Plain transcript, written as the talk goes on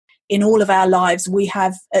in all of our lives, we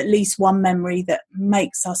have at least one memory that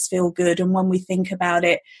makes us feel good. And when we think about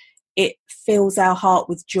it, it fills our heart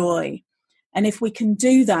with joy. And if we can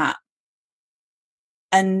do that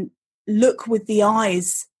and look with the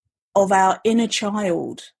eyes of our inner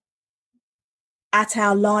child at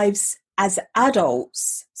our lives as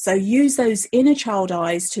adults, so use those inner child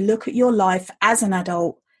eyes to look at your life as an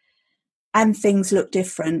adult, and things look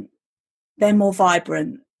different. They're more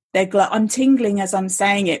vibrant. I'm tingling as I'm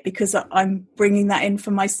saying it because I'm bringing that in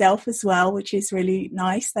for myself as well, which is really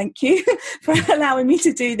nice. Thank you for allowing me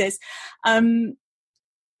to do this.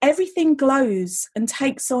 Everything glows and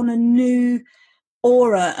takes on a new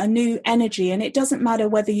aura, a new energy, and it doesn't matter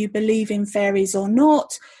whether you believe in fairies or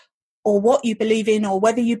not, or what you believe in, or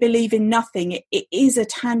whether you believe in nothing. It is a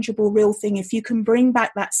tangible, real thing if you can bring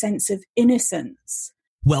back that sense of innocence.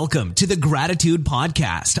 Welcome to the Gratitude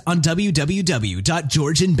Podcast on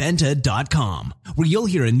www.georgianbenta.com, where you'll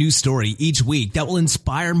hear a new story each week that will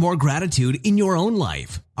inspire more gratitude in your own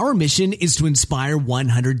life. Our mission is to inspire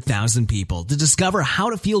 100,000 people to discover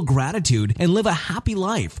how to feel gratitude and live a happy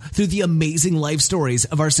life through the amazing life stories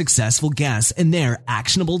of our successful guests and their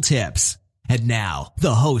actionable tips. And now,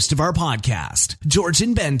 the host of our podcast,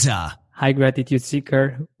 Georgian Benta. Hi, Gratitude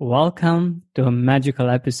Seeker. Welcome to a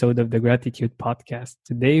magical episode of the Gratitude Podcast.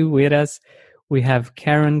 Today with us, we have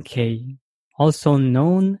Karen Kay, also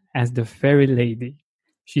known as the Fairy Lady.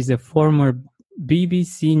 She's a former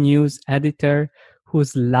BBC News editor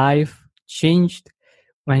whose life changed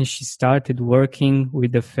when she started working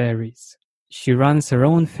with the fairies. She runs her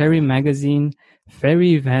own fairy magazine,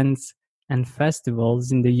 fairy events, and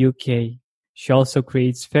festivals in the UK. She also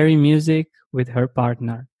creates fairy music with her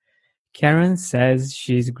partner. Karen says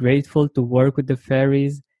she is grateful to work with the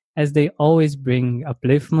fairies as they always bring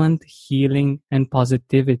upliftment, healing, and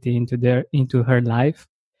positivity into her life,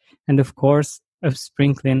 and of course, a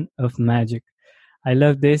sprinkling of magic. I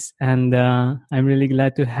love this, and I'm really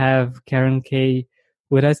glad to have Karen Kay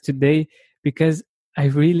with us today because I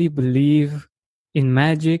really believe in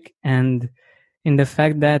magic and in the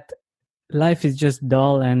fact that life is just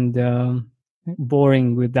dull and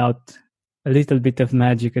boring without a little bit of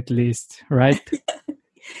magic, at least, right?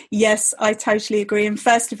 Yes, I totally agree. And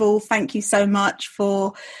first of all, thank you so much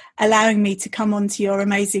for allowing me to come onto your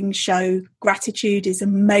amazing show. Gratitude is a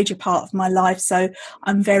major part of my life, so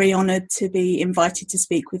I'm very honoured to be invited to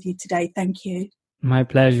speak with you today. Thank you. My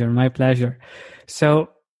pleasure, my pleasure. So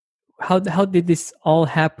how did this all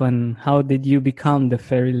happen? How did you become the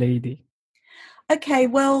Fairy Lady? Okay,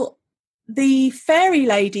 well, the Fairy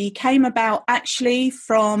Lady came about actually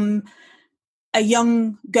from a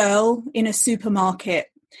young girl in a supermarket.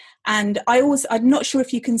 And I'm not sure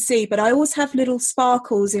if you can see, but I always have little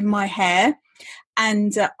sparkles in my hair.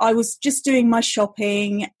 And I was just doing my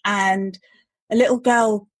shopping and a little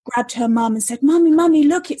girl grabbed her mum and said, Mummy,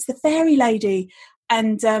 look, it's the Fairy Lady.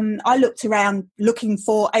 And I looked around looking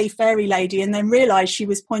for a fairy lady and then realised she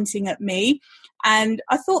was pointing at me. And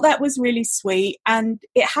I thought that was really sweet. And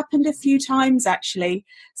it happened a few times, actually.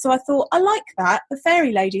 So I thought, I like that, the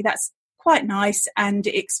Fairy Lady, that's quite nice, and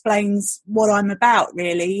it explains what I'm about,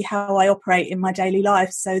 really, how I operate in my daily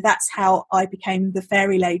life. So that's how I became the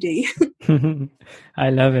Fairy Lady.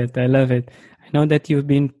 I love it. I know that you've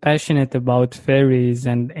been passionate about fairies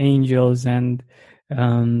and angels and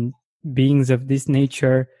beings of this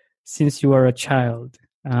nature since you were a child.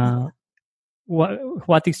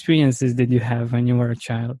 What experiences did you have when you were a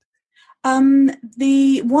child? One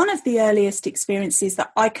of the earliest experiences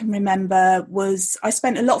that I can remember was I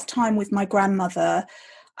spent a lot of time with my grandmother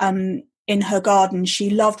in her garden.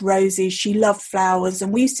 She loved roses, she loved flowers,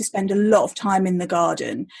 and we used to spend a lot of time in the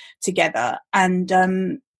garden together. And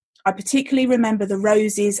I particularly remember the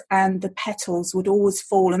roses and the petals would always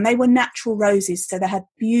fall, and they were natural roses, so they had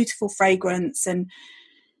beautiful fragrance, and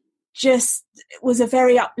just it was a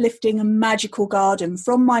very uplifting and magical garden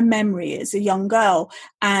from my memory as a young girl.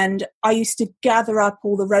 And I used to gather up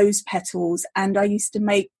all the rose petals and I used to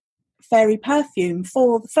make fairy perfume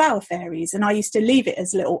for the flower fairies, and I used to leave it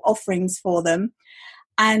as little offerings for them.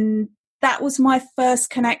 And that was my first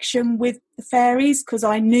connection with the fairies, because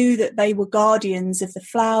I knew that they were guardians of the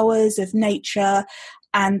flowers, of nature,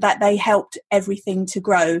 and that they helped everything to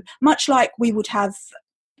grow, much like we would have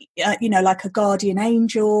like a guardian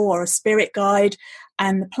angel or a spirit guide,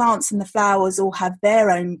 and the plants and the flowers all have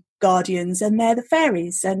their own guardians, and they're the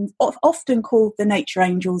fairies, and often called the nature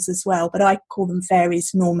angels as well, but I call them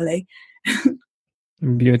fairies normally.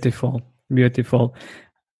 Beautiful.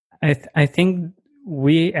 I think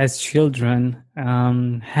we as children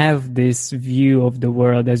have this view of the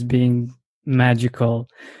world as being magical,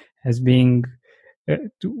 as being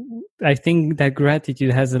I think that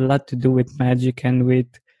gratitude has a lot to do with magic and with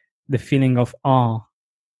the feeling of awe.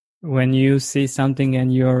 When you see something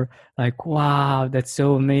and you're like, wow, that's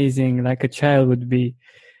so amazing, like a child would be.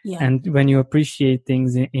 Yeah. And when you appreciate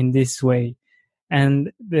things in this way.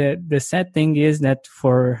 And the sad thing is that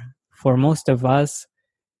for most of us,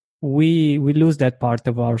 we lose that part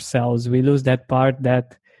of ourselves. We lose that part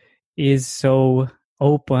that is so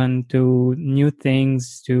open to new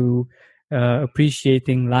things, to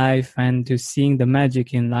appreciating life and to seeing the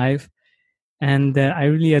magic in life. And I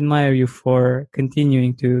really admire you for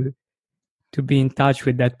continuing to be in touch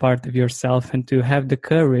with that part of yourself and to have the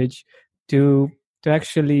courage to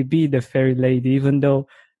actually be the fairy lady, even though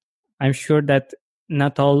I'm sure that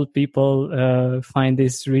not all people find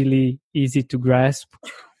this really easy to grasp,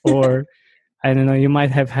 or I don't know, you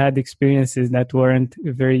might have had experiences that weren't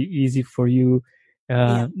very easy for you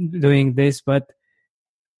Yeah. doing this, but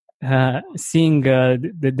seeing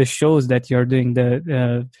the shows that you're doing,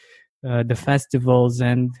 the festivals,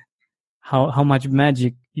 and how much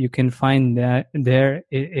magic you can find there,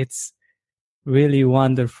 it's really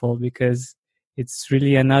wonderful, because it's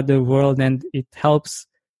really another world, and it helps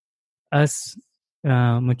us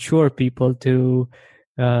mature people to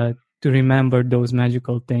remember those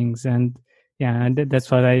magical things. And yeah, and that's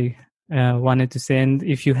what I wanted to say. And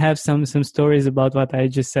if you have some stories about what I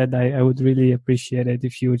just said, I would really appreciate it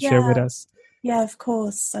if you would share with Yeah. us. Yeah, of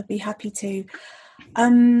course. I'd be happy to.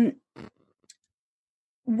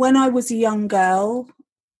 When I was a young girl,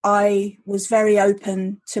 I was very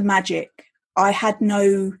open to magic. I had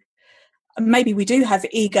no, maybe we do have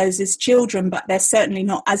egos as children, but they're certainly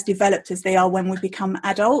not as developed as they are when we become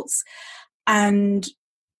adults. And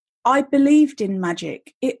I believed in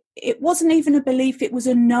magic. It wasn't even a belief, it was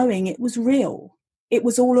a knowing. It was real. It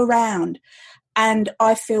was all around. And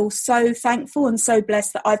I feel so thankful and so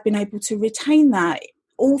blessed that I've been able to retain that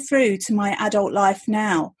all through to my adult life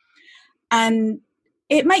now. And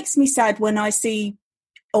it makes me sad when I see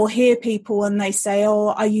or hear people and they say, oh,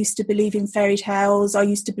 I used to believe in fairy tales, I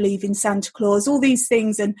used to believe in Santa Claus, all these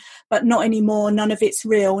things, but not anymore, none of it's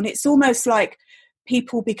real. And it's almost like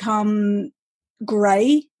people become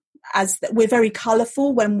grey, as we're very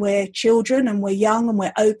colourful when we're children and we're young and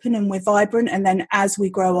we're open and we're vibrant, and then as we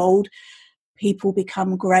grow old, people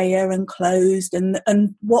become greyer and closed,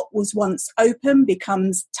 and what was once open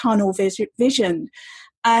becomes tunnel vision.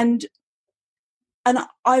 And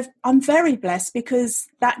I'm very blessed because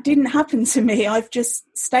that didn't happen to me. I've just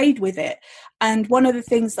stayed with it. And one of the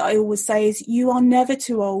things that I always say is you are never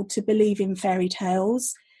too old to believe in fairy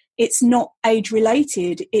tales. It's not age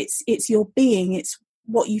related. It's your being. It's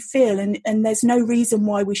what you feel. And there's no reason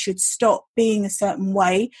why we should stop being a certain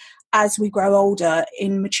way as we grow older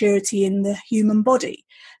in maturity in the human body.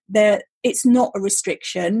 It's not a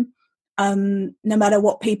restriction. No matter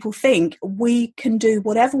what people think, we can do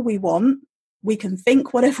whatever we want. We can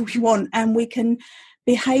think whatever we want, and we can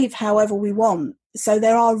behave however we want. So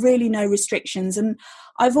there are really no restrictions. And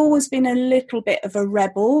I've always been a little bit of a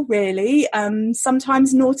rebel, really,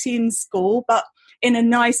 sometimes naughty in school, but in a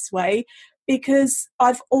nice way, because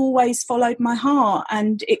I've always followed my heart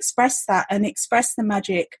and expressed that and expressed the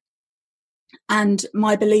magic and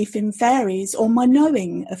my belief in fairies, or my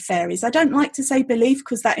knowing of fairies. I don't like to say belief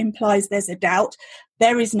because that implies there's a doubt.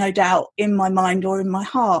 There is no doubt in my mind or in my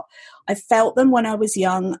heart. I felt them when I was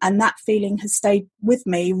young, and that feeling has stayed with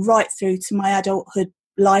me right through to my adulthood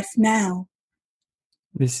life now.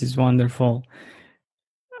 This is wonderful.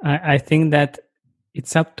 I think that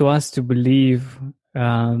it's up to us to believe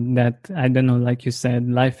that, I don't know, like you said,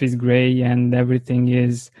 life is gray and everything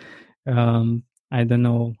is I don't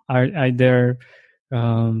know, are either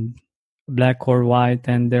black or white,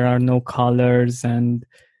 and there are no colors and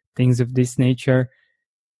things of this nature.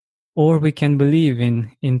 Or we can believe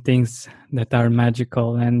in things that are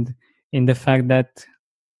magical, and in the fact that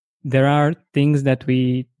there are things that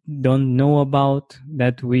we don't know about,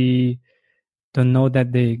 that we don't know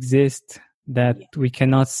that they exist, that we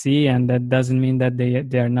cannot see, and that doesn't mean that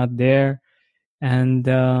they are not there.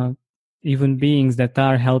 And even beings that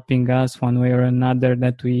are helping us one way or another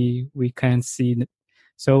that we can't see.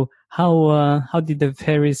 So how did the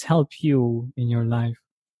fairies help you in your life?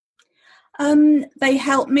 They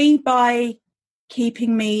help me by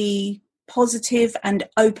keeping me positive and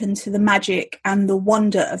open to the magic and the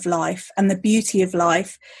wonder of life and the beauty of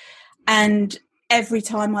life. And every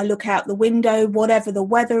time I look out the window, whatever the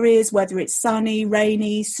weather is, whether it's sunny,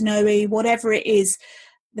 rainy, snowy, whatever it is,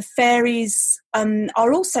 The fairies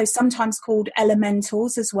are also sometimes called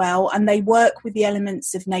elementals as well, and they work with the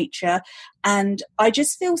elements of nature. And I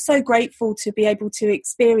just feel so grateful to be able to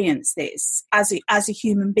experience this as a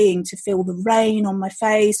human being, to feel the rain on my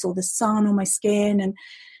face or the sun on my skin, and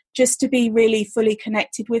just to be really fully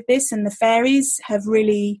connected with this. And the fairies have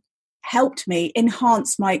really helped me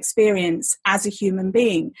enhance my experience as a human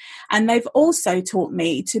being. And they've also taught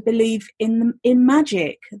me to believe in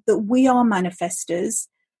magic, that we are manifestors.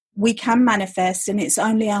 We can manifest, and it's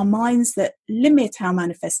only our minds that limit our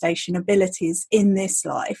manifestation abilities in this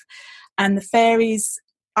life. And the fairies,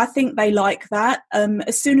 I think they like that.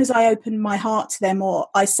 As soon as I open my heart to them, or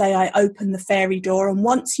I say I open the fairy door, and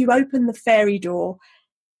once you open the fairy door,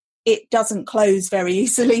 it doesn't close very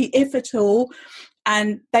easily, if at all.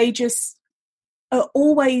 And they just are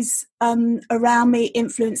always around me,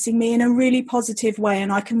 influencing me in a really positive way.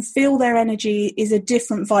 And I can feel their energy is a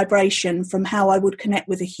different vibration from how I would connect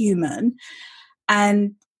with a human.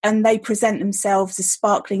 And they present themselves as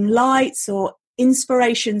sparkling lights or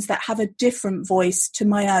inspirations that have a different voice to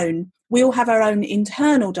my own. We all have our own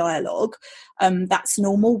internal dialogue. That's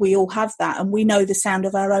normal. We all have that. And we know the sound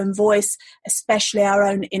of our own voice, especially our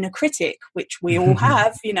own inner critic, which we all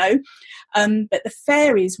have, you know. But the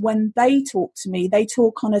fairies, when they talk to me, they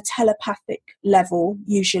talk on a telepathic level,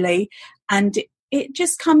 usually. And it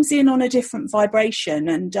just comes in on a different vibration.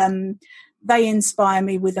 And they inspire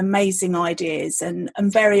me with amazing ideas. And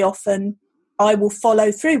very often I will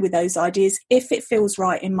follow through with those ideas if it feels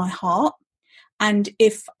right in my heart, and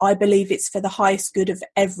if I believe it's for the highest good of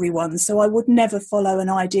everyone. So I would never follow an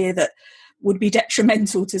idea that would be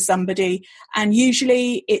detrimental to somebody. And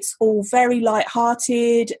usually it's all very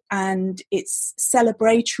light-hearted and it's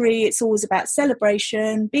celebratory. It's always about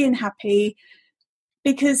celebration, being happy,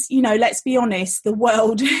 because, you know, let's be honest, the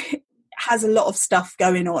world has a lot of stuff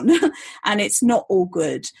going on and it's not all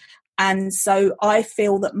good. And so I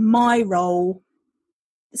feel that my role,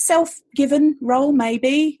 self-given role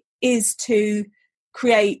maybe, is to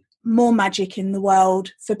create more magic in the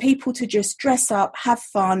world, for people to just dress up, have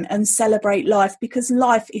fun and celebrate life, because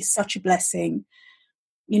life is such a blessing.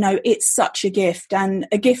 You know, it's such a gift, and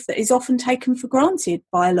a gift that is often taken for granted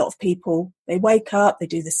by a lot of people. They wake up, they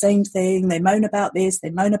do the same thing, they moan about this,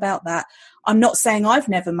 they moan about that. I'm not saying I've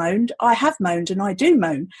never moaned. I have moaned and I do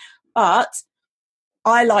moan, but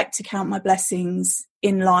I like to count my blessings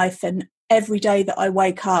in life, and every day that I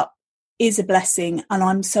wake up is a blessing, and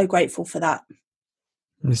I'm so grateful for that.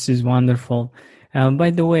 This is wonderful.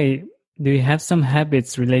 By the way, do you have some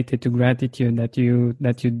habits related to gratitude that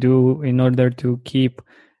you do in order to keep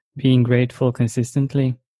being grateful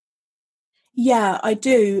consistently? Yeah, I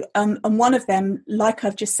do. And one of them, like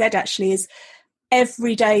I've just said, actually, is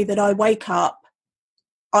every day that I wake up,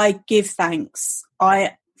 I give thanks.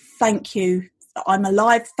 I thank you that I'm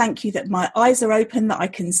alive. Thank you that my eyes are open, that I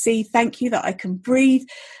can see. Thank you that I can breathe.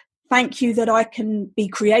 Thank you that I can be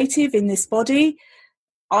creative in this body.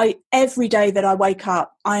 Every day that I wake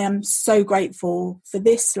up, I am so grateful for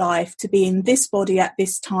this life, to be in this body at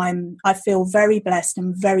this time. I feel very blessed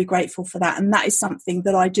and very grateful for that. And that is something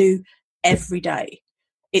that I do every day.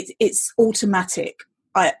 It's automatic.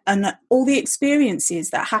 And all the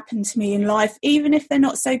experiences that happen to me in life, even if they're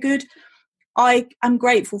not so good, I am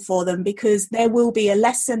grateful for them, because there will be a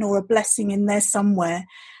lesson or a blessing in there somewhere.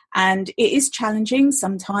 And it is challenging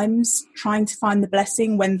sometimes trying to find the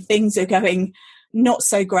blessing when things are going not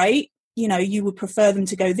so great. You know, you would prefer them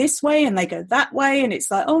to go this way and they go that way, and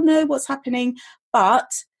it's like, oh no, what's happening?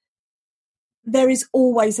 But there is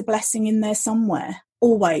always a blessing in there somewhere,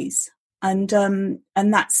 always. And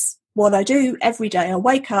that's what I do every day. I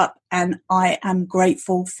wake up and I am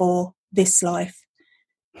grateful for this life.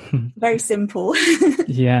 Very simple.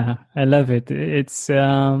 Yeah, I love it. It's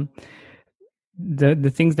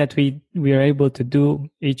the things that we are able to do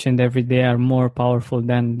each and every day are more powerful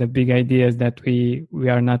than the big ideas that we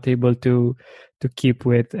are not able to keep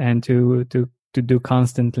with and to do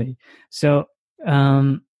constantly. So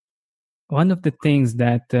one of the things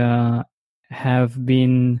that have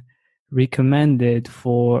been recommended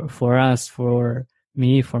for us, for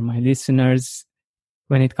me, for my listeners,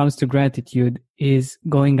 when it comes to gratitude, is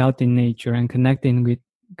going out in nature and connecting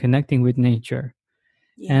with nature.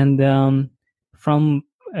 Yeah. And from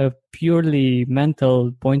a purely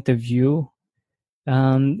mental point of view,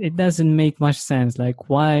 it doesn't make much sense. Like,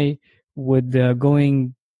 why would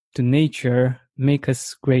going to nature make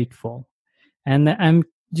us grateful? And I'm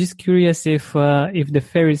just curious if the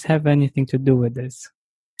fairies have anything to do with this.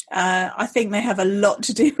 I think they have a lot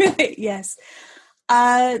to do with it, yes.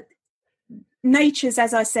 Nature's,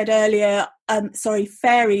 as I said earlier,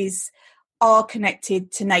 fairies are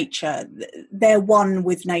connected to nature. They're one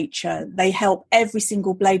with nature. They help every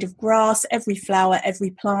single blade of grass, every flower, every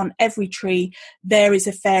plant, every tree. There is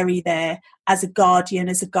a fairy there as a guardian,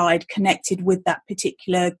 as a guide, connected with that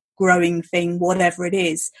particular growing thing, whatever it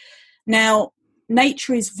is. Now,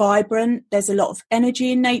 nature is vibrant. There's a lot of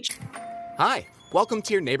energy in nature. Hi, welcome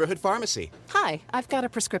to your neighborhood pharmacy. Hi, I've got a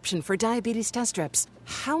prescription for diabetes test strips.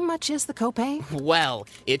 How much is the copay? Well,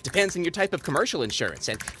 it depends on your type of commercial insurance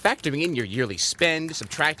and factoring in your yearly spend,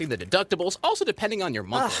 subtracting the deductibles, also depending on your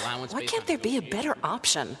monthly allowance. Why can't there be a better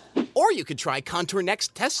option? Or you could try Contour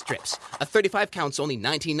Next test strips. A 35 count's only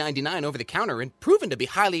 $19.99 over the counter and proven to be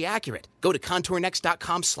highly accurate. Go to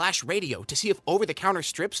contournext.com/radio to see if over-the-counter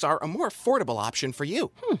strips are a more affordable option for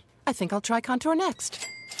you. I think I'll try Contour Next.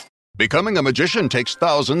 Becoming a magician takes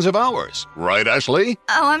thousands of hours, right, Ashley?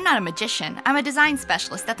 Oh, I'm not a magician. I'm a design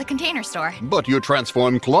specialist at the Container Store. But you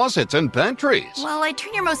transform closets and pantries. Well, I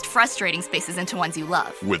turn your most frustrating spaces into ones you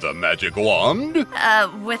love. With a magic wand?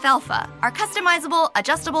 With Alpha, our customizable,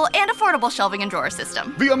 adjustable, and affordable shelving and drawer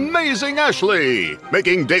system. The amazing Ashley!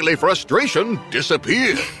 Making daily frustration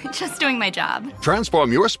disappear. Just doing my job.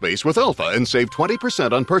 Transform your space with Alpha and save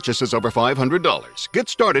 20% on purchases over $500. Get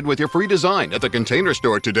started with your free design at the Container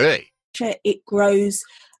Store today. It grows,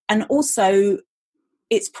 and also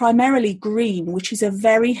it's primarily green, which is a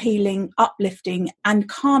very healing, uplifting and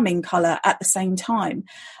calming colour at the same time.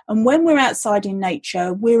 And when we're outside in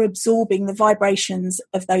nature, we're absorbing the vibrations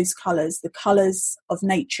of those colours, the colours of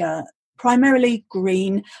nature, primarily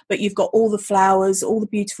green, but you've got all the flowers, all the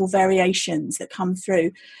beautiful variations that come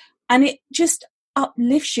through, and it just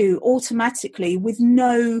uplifts you automatically with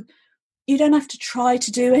you don't have to try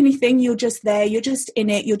to do anything. You're just there. You're just in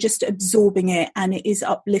it. You're just absorbing it, and it is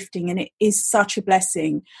uplifting, and it is such a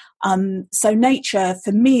blessing. So nature,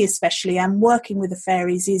 for me especially, and working with the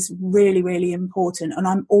fairies is really, really important. And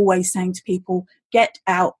I'm always saying to people, get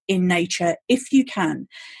out in nature if you can.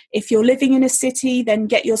 If you're living in a city, then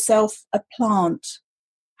get yourself a plant.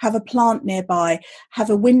 Have a plant nearby, have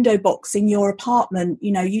a window box in your apartment.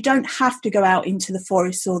 You don't have to go out into the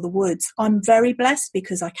forest or the woods. I'm very blessed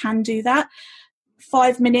because I can do that.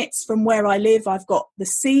 5 minutes from where I live, I've got the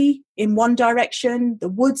sea in one direction, the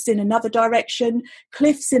woods in another direction,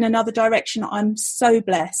 cliffs in another direction. I'm so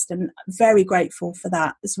blessed and very grateful for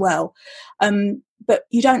that as well. But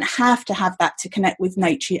you don't have to have that to connect with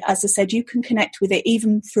nature. As I said, you can connect with it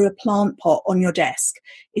even through a plant pot on your desk.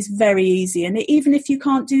 It's very easy. And even if you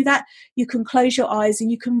can't do that, you can close your eyes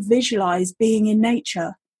and you can visualize being in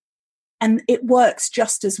nature. And it works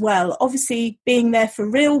just as well. Obviously, being there for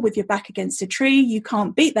real with your back against a tree, you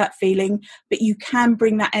can't beat that feeling, but you can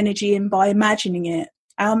bring that energy in by imagining it.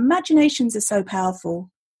 Our imaginations are so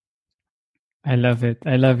powerful. I love it.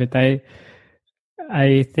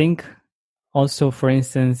 I think also, for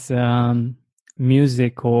instance,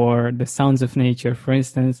 music or the sounds of nature. For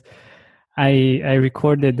instance, I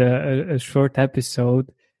recorded a short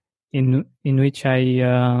episode in which I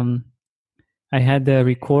had a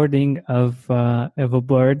recording of a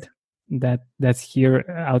bird that's here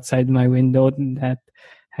outside my window that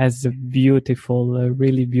has a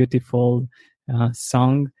really beautiful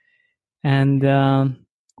song. And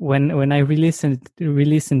when I re-listened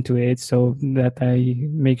to it, so that I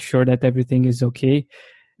make sure that everything is okay,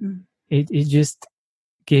 it just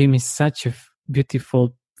gave me such a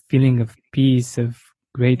beautiful feeling of peace, of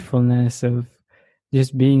gratefulness, of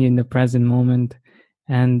just being in the present moment.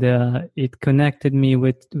 And it connected me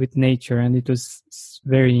with nature, and it was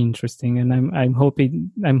very interesting. And I'm hoping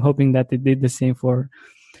that it did the same for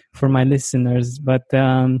my listeners. But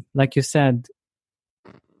like you said,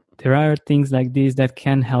 there are things like these that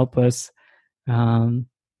can help us find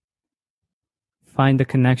a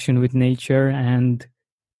connection with nature and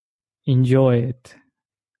enjoy it.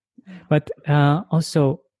 But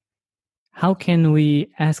also, how can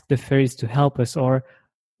we ask the fairies to help us, or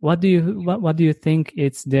what do you think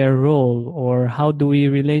it's their role, or how do we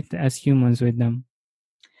relate as humans with them?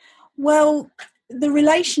 Well, the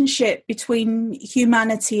relationship between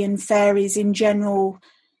humanity and fairies in general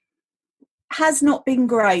has not been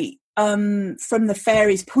great from the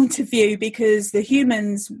fairies' point of view, because the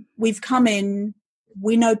humans, we've come in,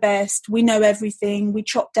 we know best, we know everything, we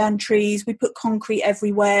chop down trees, we put concrete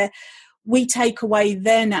everywhere, we take away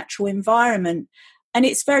their natural environment. And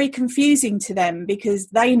it's very confusing to them because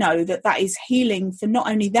they know that is healing for not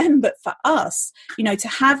only them, but for us. To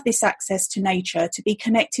have this access to nature, to be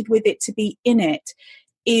connected with it, to be in it,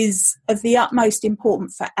 is of the utmost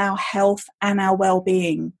importance for our health and our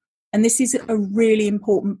well-being. And this is a really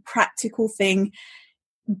important practical thing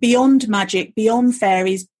beyond magic, beyond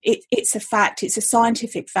fairies. It's a fact. It's a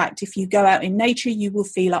scientific fact. If you go out in nature, you will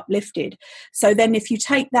feel uplifted. So then if you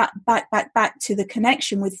take that back to the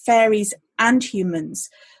connection with fairies and humans,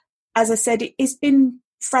 as I said, it's been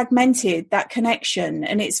fragmented, that connection,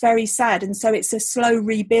 and it's very sad. And so it's a slow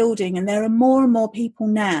rebuilding. And there are more and more people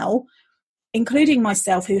now, including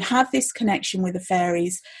myself, who have this connection with the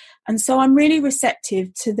fairies. And so I'm really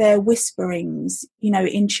receptive to their whisperings,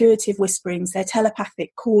 intuitive whisperings, their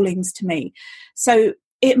telepathic callings to me. So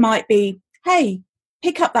it might be, hey,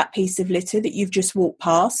 pick up that piece of litter that you've just walked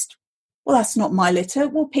past. Well, that's not my litter.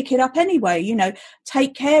 We'll pick it up anyway,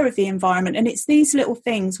 take care of the environment. And it's these little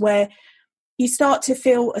things where you start to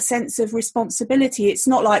feel a sense of responsibility. It's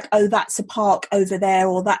not like, oh, that's a park over there,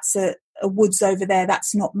 or that's a woods over there.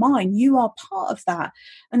 That's not mine. You are part of that.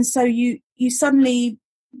 And so you suddenly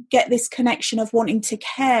get this connection of wanting to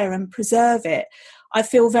care and preserve it. I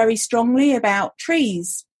feel very strongly about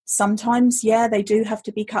trees. Sometimes, they do have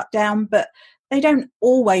to be cut down, but they don't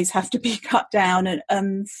always have to be cut down.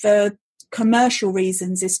 And for commercial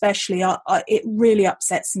reasons, especially, it really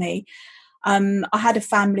upsets me. I had a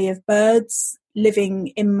family of birds living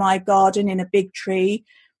in my garden in a big tree.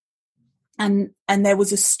 And there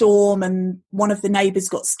was a storm, and one of the neighbours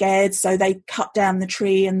got scared, so they cut down the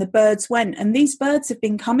tree and the birds went. And these birds have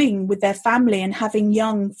been coming with their family and having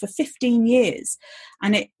young for 15 years.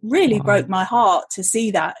 And it really broke my heart to see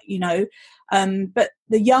that, but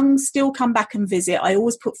the young still come back and visit. I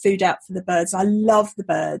always put food out for the birds. I love the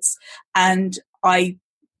birds. And I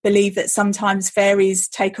believe that sometimes fairies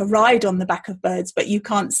take a ride on the back of birds, but you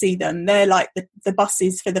can't see them. They're like the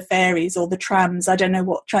buses for the fairies, or the trams. I don't know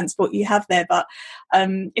what transport you have there, but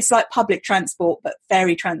it's like public transport, but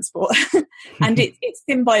fairy transport. And it's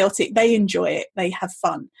symbiotic. They enjoy it. They have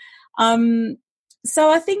fun.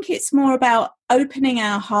 So I think it's more about opening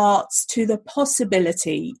our hearts to the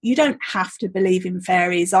possibility. You don't have to believe in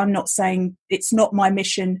fairies. I'm not saying, it's not my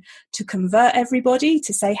mission to convert everybody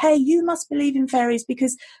to say, hey, you must believe in fairies,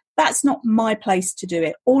 because that's not my place to do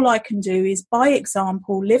it. All I can do is, by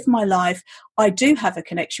example, live my life. I do have a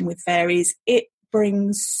connection with fairies. It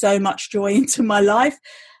brings so much joy into my life.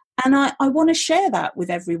 And I want to share that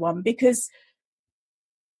with everyone, because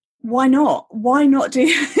why not? Why not do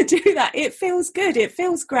that? It feels good. It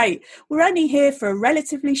feels great. We're only here for a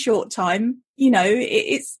relatively short time.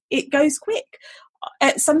 It goes quick.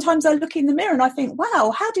 Sometimes I look in the mirror and I think,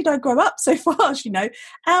 wow, how did I grow up so fast?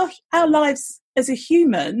 Our lives as a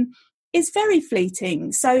human is very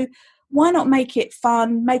fleeting. So why not make it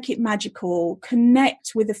fun, make it magical,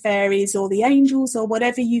 connect with the fairies or the angels or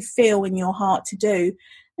whatever you feel in your heart to do,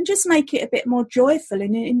 and just make it a bit more joyful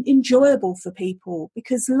and enjoyable for people,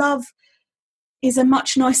 because love is a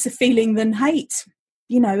much nicer feeling than hate,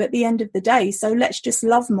 at the end of the day. So let's just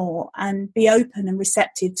love more and be open and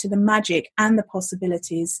receptive to the magic and the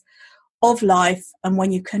possibilities of life. And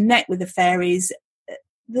when you connect with the fairies,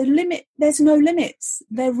 there's no limits.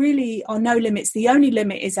 There really are no limits. The only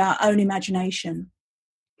limit is our own imagination.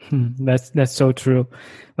 That's so true.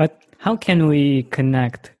 But how can we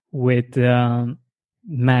connect with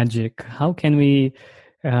magic? How can we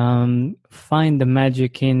find the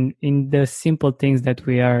magic in the simple things that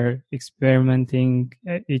we are experimenting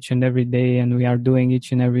each and every day, and we are doing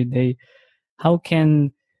each and every day? How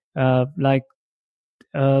can like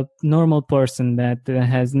a normal person that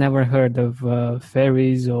has never heard of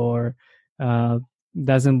fairies, or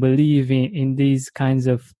doesn't believe in these kinds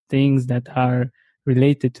of things that are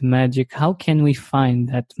related to magic, how can we find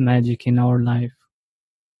that magic in our life?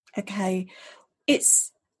 Okay.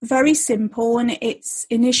 It's very simple, and it's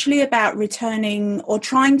initially about returning or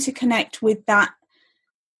trying to connect with that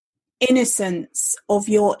innocence of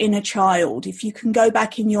your inner child. If you can go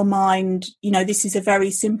back in your mind, this is a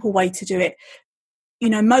very simple way to do it.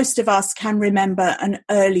 Most of us can remember an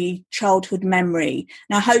early childhood memory.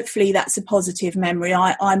 Now, hopefully that's a positive memory.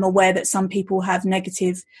 I'm aware that some people have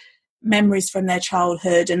negative memories from their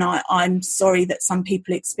childhood, and I'm sorry that some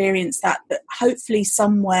people experience that, but hopefully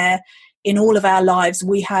somewhere in all of our lives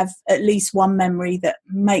we have at least one memory that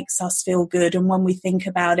makes us feel good, and when we think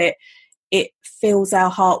about it, it fills our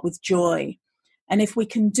heart with joy. And if we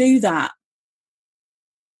can do that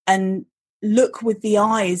and look with the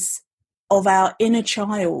eyes of our inner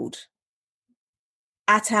child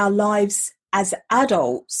at our lives as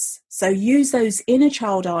adults, so use those inner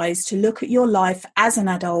child eyes to look at your life as an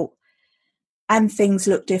adult, and things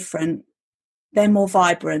look different. They're more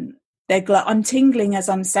vibrant. I'm tingling as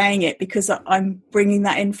I'm saying it, because I'm bringing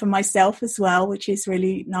that in for myself as well, which is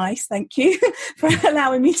really nice. Thank you for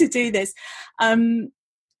allowing me to do this.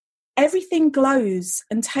 Everything glows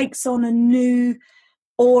and takes on a new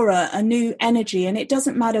aura, a new energy. And it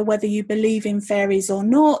doesn't matter whether you believe in fairies or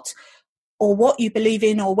not, or what you believe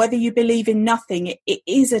in, or whether you believe in nothing. It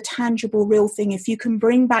is a tangible, real thing. If you can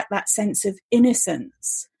bring back that sense of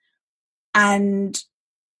innocence and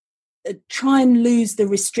try and lose the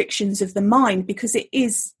restrictions of the mind, because it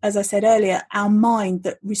is, as I said earlier, our mind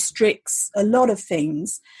that restricts a lot of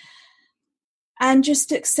things, and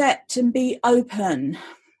just accept and be open.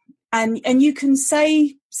 And you can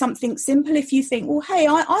say something simple if you think, well, hey,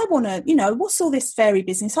 I want to, what's all this fairy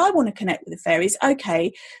business? I want to connect with the fairies.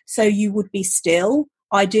 Okay, so you would be still,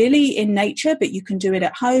 ideally in nature, but you can do it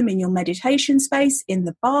at home, in your meditation space, in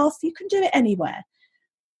the bath. You can do it anywhere.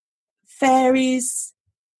 Fairies,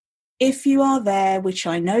 if you are there, which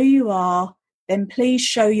I know you are, then please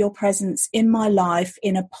show your presence in my life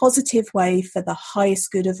in a positive way for the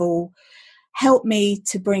highest good of all. Help me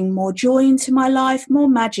to bring more joy into my life, more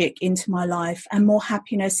magic into my life, and more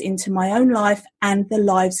happiness into my own life and the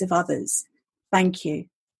lives of others. Thank you.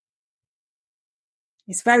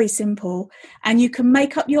 It's very simple, and you can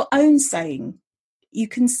make up your own saying.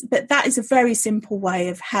 But that is a very simple way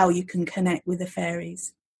of how you can connect with the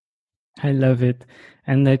fairies. I love it.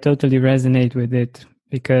 And I totally resonate with it,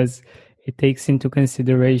 because it takes into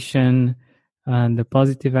consideration the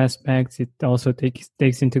positive aspects. It also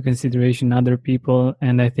takes into consideration other people.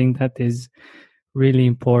 And I think that is really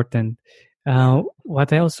important.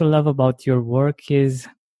 What I also love about your work is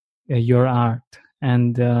your art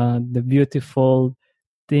and the beautiful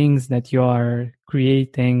things that you are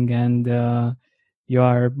creating and you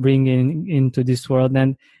are bringing into this world.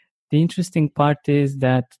 And the interesting part is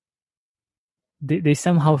that they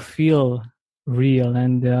somehow feel real,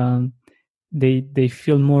 and they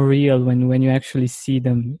feel more real when you actually see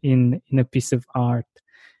them in a piece of art,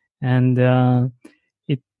 and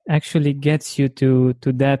it actually gets you to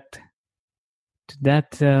that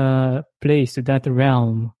place, to that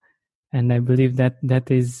realm. And I believe that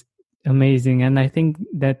is amazing. And I think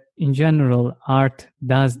that in general art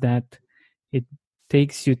does that. It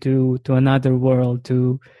takes you to another world,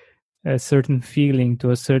 to a certain feeling, to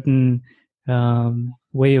a certain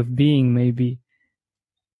way of being, maybe.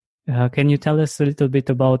 Can you tell us a little bit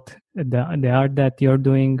about the art that you're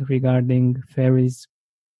doing regarding fairies?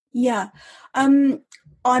 Yeah. I'm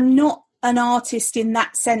not an artist in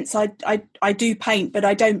that sense. I do paint, but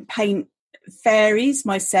I don't paint fairies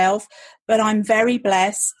myself. But I'm very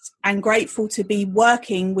blessed and grateful to be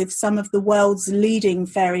working with some of the world's leading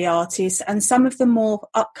fairy artists and some of the more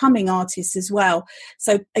upcoming artists as well.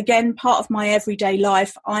 So again, part of my everyday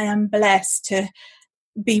life, I am blessed to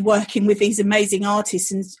be working with these amazing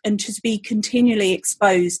artists and to be continually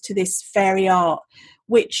exposed to this fairy art,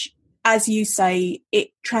 which, as you say, it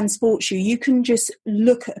transports you. You can just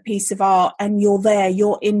look at a piece of art and you're there,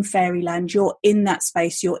 you're in fairyland, you're in that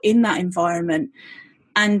space, you're in that environment,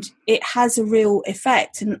 and it has a real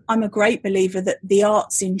effect. And I'm a great believer that the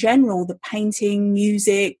arts in general, the painting,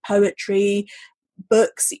 music, poetry,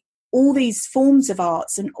 books, all these forms of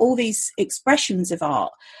arts and all these expressions of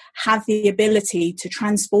art have the ability to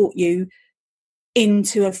transport you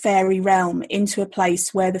into a fairy realm, into a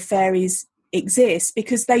place where the fairies exist,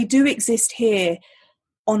 because they do exist here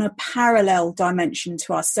on a parallel dimension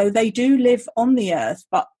to us. So they do live on the earth,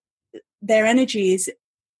 but their energy is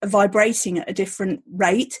vibrating at a different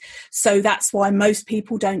rate. So that's why most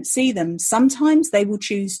people don't see them. Sometimes they will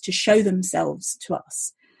choose to show themselves to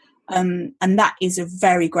us. And that is a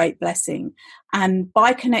very great blessing. And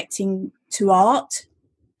by connecting to art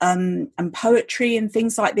and poetry and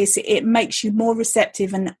things like this, it makes you more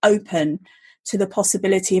receptive and open to the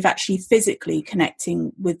possibility of actually physically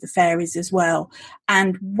connecting with the fairies as well.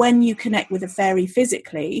 And when you connect with a fairy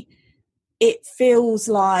physically, it feels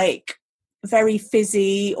like very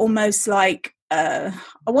fizzy, almost like, I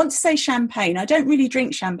want to say champagne. I don't really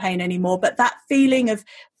drink champagne anymore, but that feeling of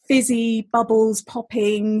fizzy bubbles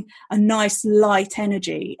popping, a nice light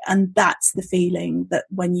energy. And that's the feeling that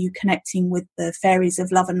when you're connecting with the fairies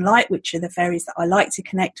of love and light, which are the fairies that I like to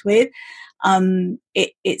connect with,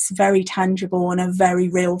 it's very tangible and a very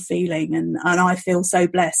real feeling. And I feel so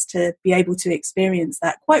blessed to be able to experience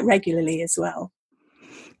that quite regularly as well.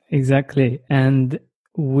 Exactly. And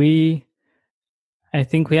I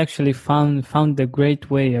think we actually found a great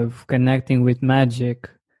way of connecting with magic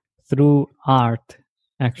through art,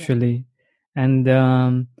 actually.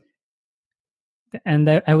 Yeah. And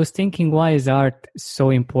I was thinking, why is art so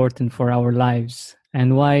important for our lives,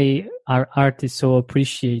 and why our art is so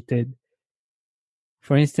appreciated?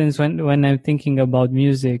 For instance, when I'm thinking about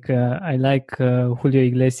music, I like Julio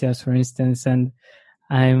Iglesias, for instance, and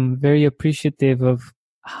I'm very appreciative of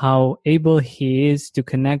how able he is to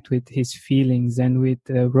connect with his feelings and with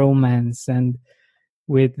romance and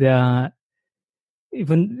with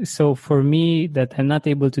even so for me that I'm not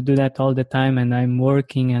able to do that all the time, and I'm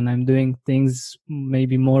working and I'm doing things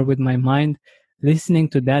maybe more with my mind, listening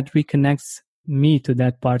to that reconnects me to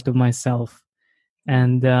that part of myself.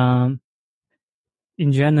 And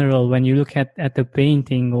in general, when you look at a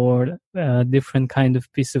painting or a different kind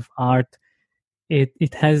of piece of art,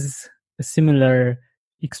 it has a similar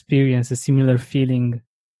experience, a similar feeling.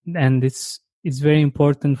 And it's very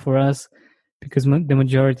important for us because the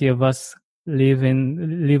majority of us live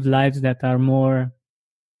lives that are more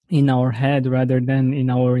in our head rather than in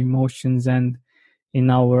our emotions and in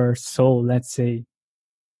our soul, let's say.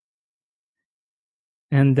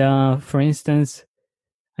 And for instance,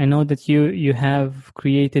 I know that you have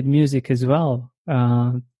created music as well,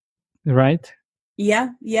 right?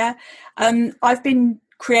 Yeah. I've been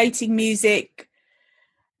creating music.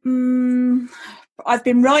 I've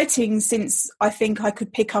been writing since I think I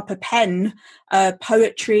could pick up a pen,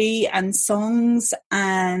 poetry and songs,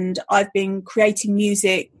 and I've been creating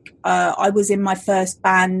music. I was in my first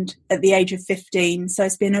band at the age of 15, so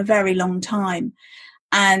it's been a very long time.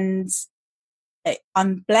 And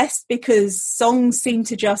I'm blessed because songs seem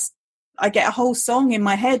to I get a whole song in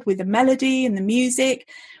my head with the melody and the music.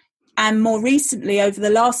 And more recently, over the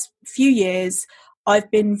last few years, I've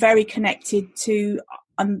been very connected to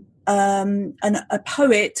a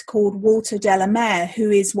poet called Walter de la Mare, who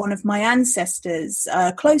is one of my ancestors,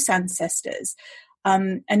 close ancestors.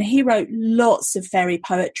 And he wrote lots of fairy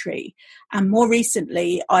poetry. And more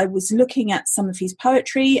recently, I was looking at some of his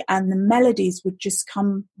poetry and the melodies would just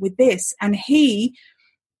come with this. And he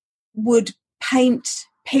would paint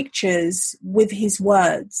pictures with his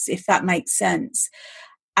words, if that makes sense.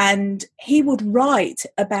 And he would write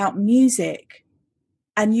about music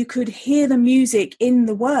and you could hear the music in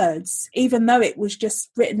the words, even though it was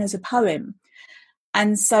just written as a poem.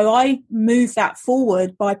 And so I moved that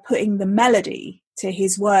forward by putting the melody to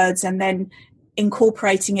his words and then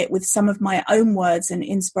incorporating it with some of my own words and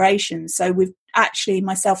inspiration. So we've actually,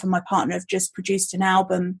 myself and my partner have just produced an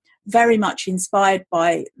album very much inspired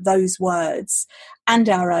by those words and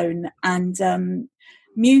our own. And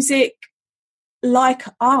music, like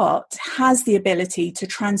art, has the ability to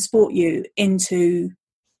transport you into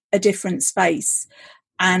a different space.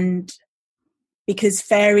 And because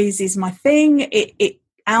fairies is my thing,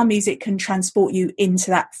 our music can transport you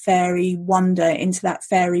into that fairy wonder, into that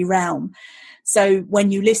fairy realm. So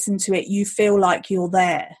when you listen to it, you feel like you're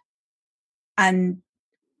there. And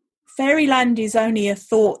fairyland is only a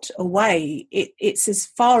thought away. It's as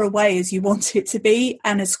far away as you want it to be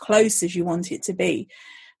and as close as you want it to be.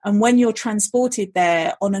 And when you're transported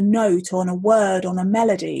there on a note, on a word, on a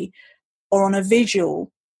melody, or on a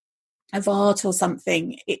visual of art or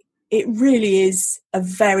something, it really is a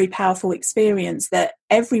very powerful experience that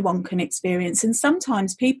everyone can experience. And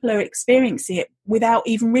sometimes people are experiencing it without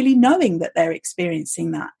even really knowing that they're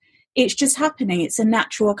experiencing that. It's just happening. It's a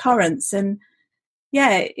natural occurrence. And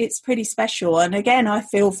yeah, it's pretty special. And again, I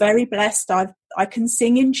feel very blessed. I can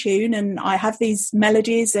sing in tune and I have these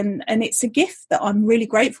melodies and it's a gift that I'm really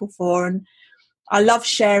grateful for. And I love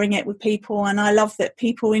sharing it with people and I love that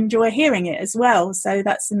people enjoy hearing it as well. So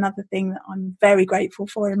that's another thing that I'm very grateful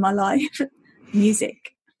for in my life,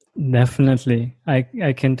 music. Definitely.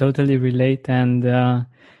 I can totally relate. And I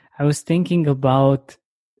was thinking about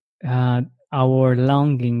our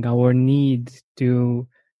longing, our need to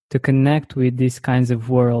connect with these kinds of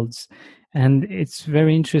worlds. And it's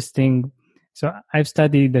very interesting. So I've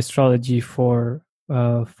studied astrology for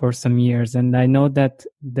some years, and I know that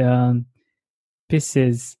the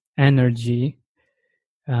Pisces energy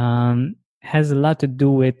has a lot to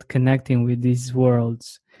do with connecting with these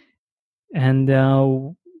worlds. And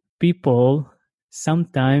people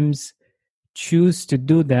sometimes choose to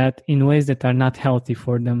do that in ways that are not healthy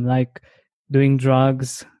for them, like doing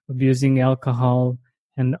drugs, abusing alcohol,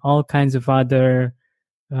 and all kinds of other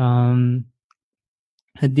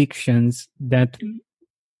addictions that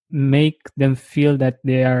make them feel that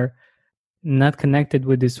they are not connected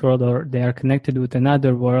with this world or they are connected with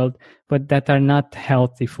another world, but that are not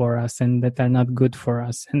healthy for us and that are not good for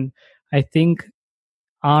us. And I think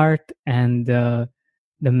art and the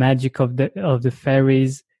magic of the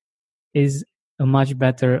fairies is a much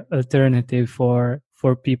better alternative for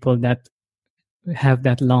people that have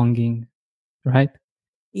that longing, right?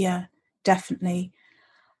 Yeah, definitely.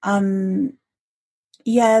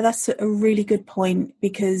 Yeah, that's a really good point,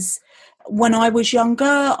 because when I was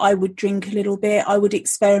younger, I would drink a little bit, I would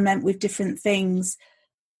experiment with different things,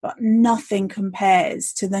 but nothing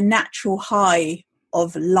compares to the natural high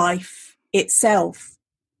of life itself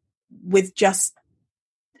with just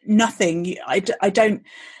nothing. I don't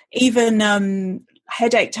even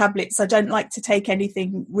headache tablets. I don't like to take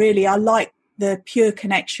anything really. I like the pure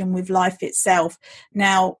connection with life itself.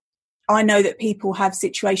 Now, I know that people have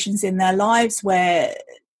situations in their lives where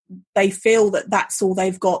they feel that that's all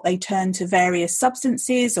they've got. They turn to various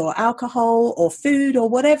substances or alcohol or food or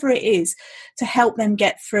whatever it is to help them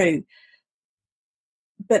get through.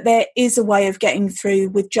 But there is a way of getting through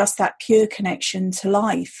with just that pure connection to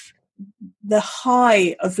life. The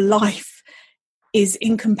high of life is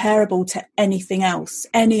incomparable to anything else,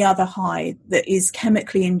 any other high that is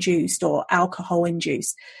chemically induced or alcohol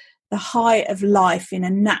induced. The high of life in a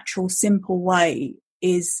natural, simple way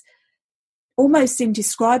is almost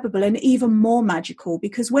indescribable and even more magical,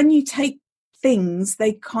 because when you take things,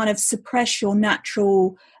 they kind of suppress your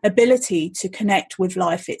natural ability to connect with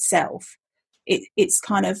life itself. It's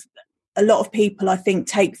kind of, a lot of people, I think,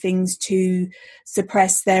 take things to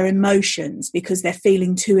suppress their emotions because they're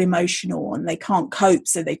feeling too emotional and they can't cope,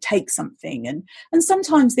 so they take something. And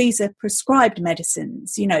sometimes these are prescribed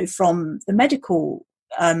medicines, you know, from the medical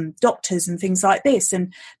doctors and things like this,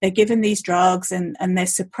 and they're given these drugs and they're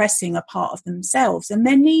suppressing a part of themselves, and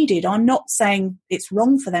they're needed. I'm not saying it's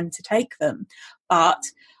wrong for them to take them, but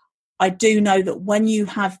I do know that when you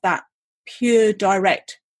have that pure,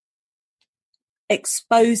 direct,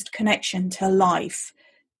 exposed connection to life,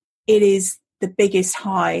 it is the biggest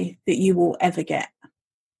high that you will ever get.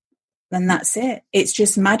 And that's it. It's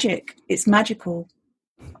just magic. It's magical.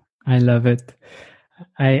 I love it.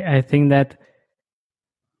 I think that,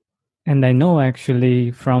 and I know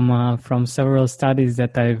actually from several studies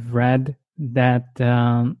that I've read that,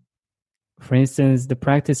 for instance, the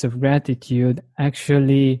practice of gratitude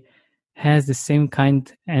actually has the same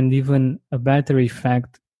kind and even a better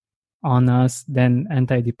effect on us than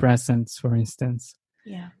antidepressants, for instance.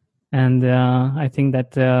 Yeah. And I think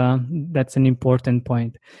that that's an important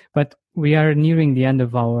point. But we are nearing the end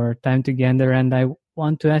of our time together, and I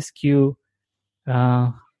want to ask you,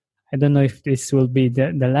 I don't know if this will be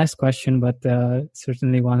the last question, but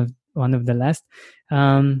certainly one of the last.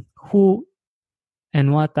 Who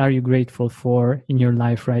and what are you grateful for in your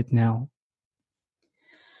life right now?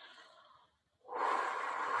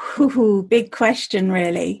 Ooh, big question,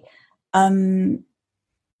 really. Oh,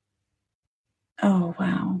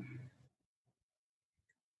 wow.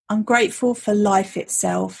 I'm grateful for life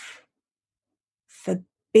itself. For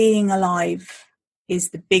being alive is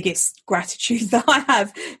the biggest gratitude that I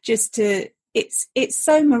have. Just to, it's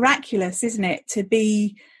so miraculous, isn't it? To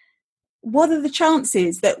be, what are the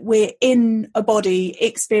chances that we're in a body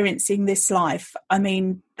experiencing this life? I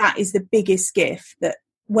mean, that is the biggest gift, that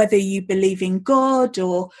whether you believe in God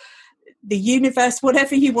or the universe,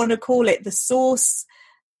 whatever you want to call it, the source,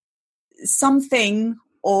 something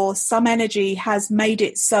or some energy has made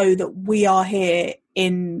it so that we are here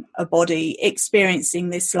in a body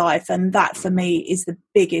experiencing this life. And that for me is the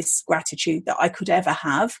biggest gratitude that I could ever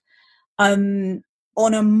have. On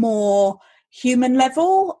a more human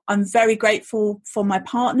level, I'm very grateful for my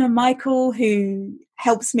partner, Michael, who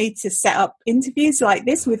helps me to set up interviews like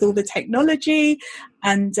this with all the technology.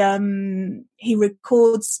 And he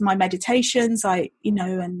records my meditations,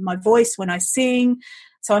 and my voice when I sing.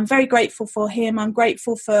 So I'm very grateful for him. I'm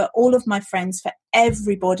grateful for all of my friends, for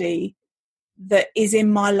everybody that is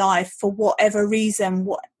in my life for whatever reason.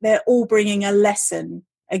 They're all bringing a lesson,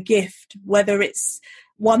 a gift, whether it's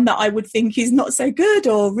one that I would think is not so good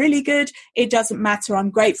or really good. It doesn't matter.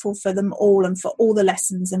 I'm grateful for them all and for all the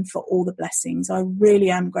lessons and for all the blessings. I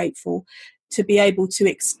really am grateful to be able to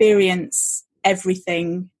experience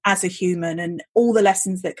everything as a human and all the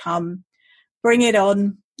lessons that come. Bring it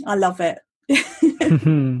on. I love it.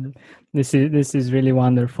 This is really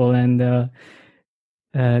wonderful, and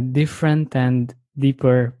different and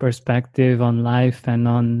deeper perspective on life and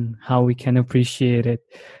on how we can appreciate it.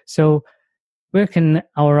 So where can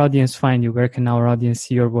our audience find you? Where can our audience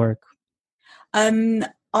see your work?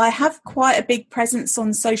 I have quite a big presence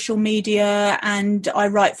on social media, and I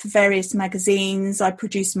write for various magazines. I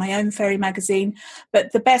produce my own fairy magazine,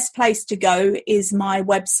 but the best place to go is my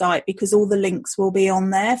website, because all the links will be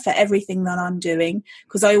on there for everything that I'm doing,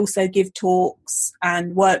 because I also give talks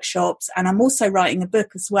and workshops, and I'm also writing a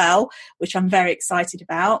book as well, which I'm very excited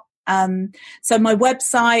about. So my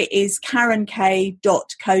website is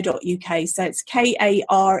karenkay.co.uk. So it's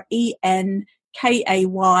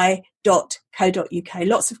KarenKay.co.uk.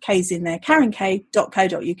 Lots of K's in there.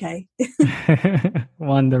 KarenKay.co.uk.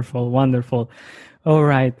 Wonderful. All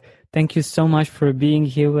right. Thank you so much for being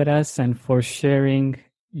here with us and for sharing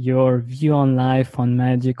your view on life, on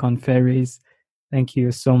magic, on fairies. Thank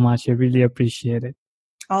you so much. I really appreciate it.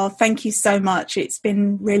 Oh, thank you so much. It's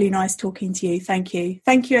been really nice talking to you. Thank you.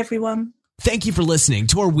 Thank you, everyone. Thank you for listening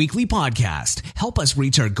to our weekly podcast. Help us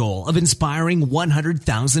reach our goal of inspiring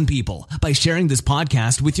 100,000 people by sharing this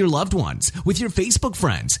podcast with your loved ones, with your Facebook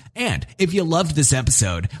friends. And if you loved this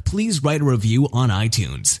episode, please write a review on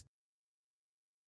iTunes.